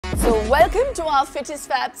So welcome to our Fittest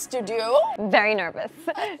Fab studio. Very nervous.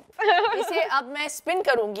 इसे अब मैं spin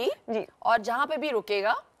करूँगी और जहाँ पे भी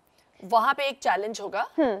रुकेगा वहाँ पे एक challenge होगा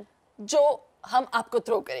जो हम आपको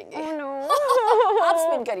throw करेंगे. Oh no. आप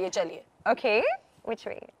spin करिए चलिए. Okay. Which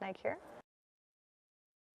way? Like here?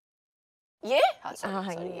 ये? हाँ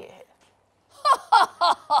sorry ये है.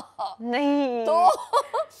 नहीं. तो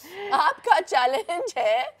आपका challenge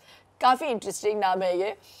है काफी इंटरेस्टिंग नाम है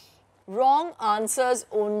ये. Wrong answers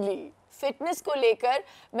only. फिटनेस को लेकर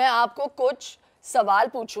मैं आपको कुछ सवाल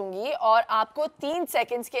पूछूंगी और आपको 3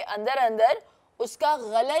 सेकंड्स के अंदर अंदर उसका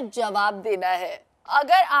गलत जवाब देना है.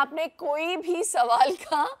 अगर आपने कोई भी सवाल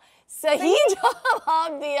का सही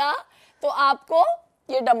जवाब दिया तो आपको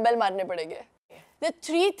ये डंबल मारने पड़ेंगे. The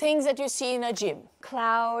 3 things that you see in a gym.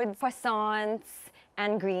 Clouds, croissants,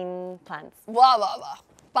 and green plants. वाह वाह वाह.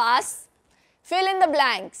 Pass. Fill in the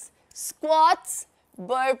blanks. Squats,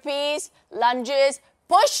 burpees, lunges,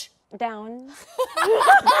 push. Down.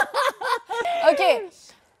 Okay.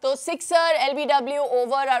 So sixer, LBW,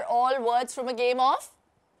 over are all words from a game of?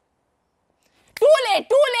 Too late.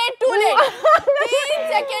 3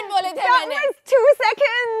 seconds बोले थे That मैंने. was 2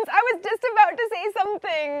 seconds. I was just about to say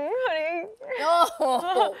something. Honey. No.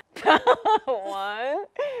 1,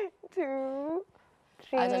 2,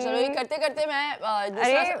 3. अच्छा चलो ये करते करते मैं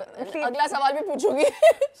अगला सवाल भी पूछूंगी.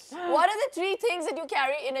 What are the 3 things that you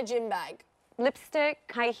carry in a gym bag? Lipstick,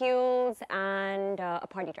 high heels, and a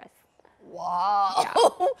party dress. Wow. Yeah.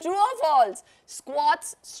 True or false?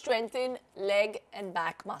 Squats strengthen leg and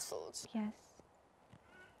back muscles. Yes.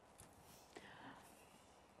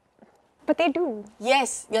 But they do.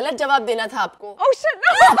 Yes. गलत जवाब देना था आपको. Oh shit!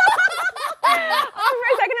 For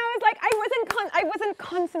a second, I was like, I wasn't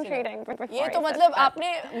concentrating. ये तो मतलब आपने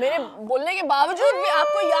मेरे बोलने के बावजूद भी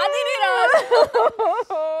आपको याद ही नहीं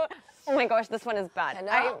रहा. Oh my gosh, this one is bad.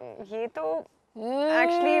 ये तो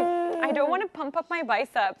actually, I don't want to pump up my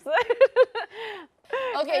biceps.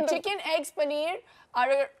 Okay, chicken, eggs, paneer are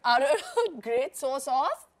a great source of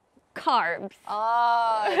Carbs.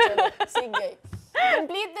 चलो सीख गई.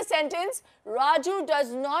 Complete the sentence. Raju does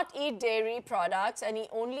not eat dairy products and he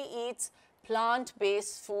only eats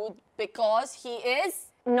plant-based food because he is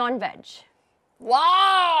Non-veg.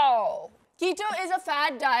 Wow! Keto is a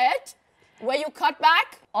fad diet where you cut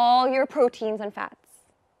back All your proteins and fats.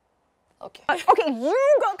 Okay. Okay, you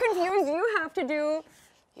got confused. You have to do.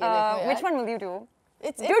 Which one will you do?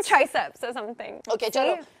 Do triceps or something. Okay,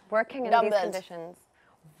 chalo. Working in Dumbbells. these conditions.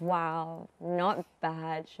 Wow, not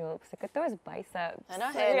bad. Shilpa. Look at those biceps. है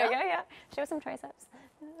ना? Yeah. Show some triceps.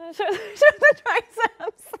 Show the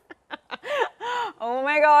triceps. Oh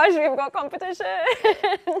my gosh, we've got competition.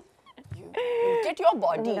 You get your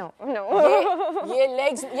body. No. ये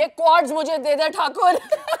legs, ये quads मुझे दे दे Thakur.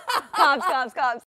 Carbs.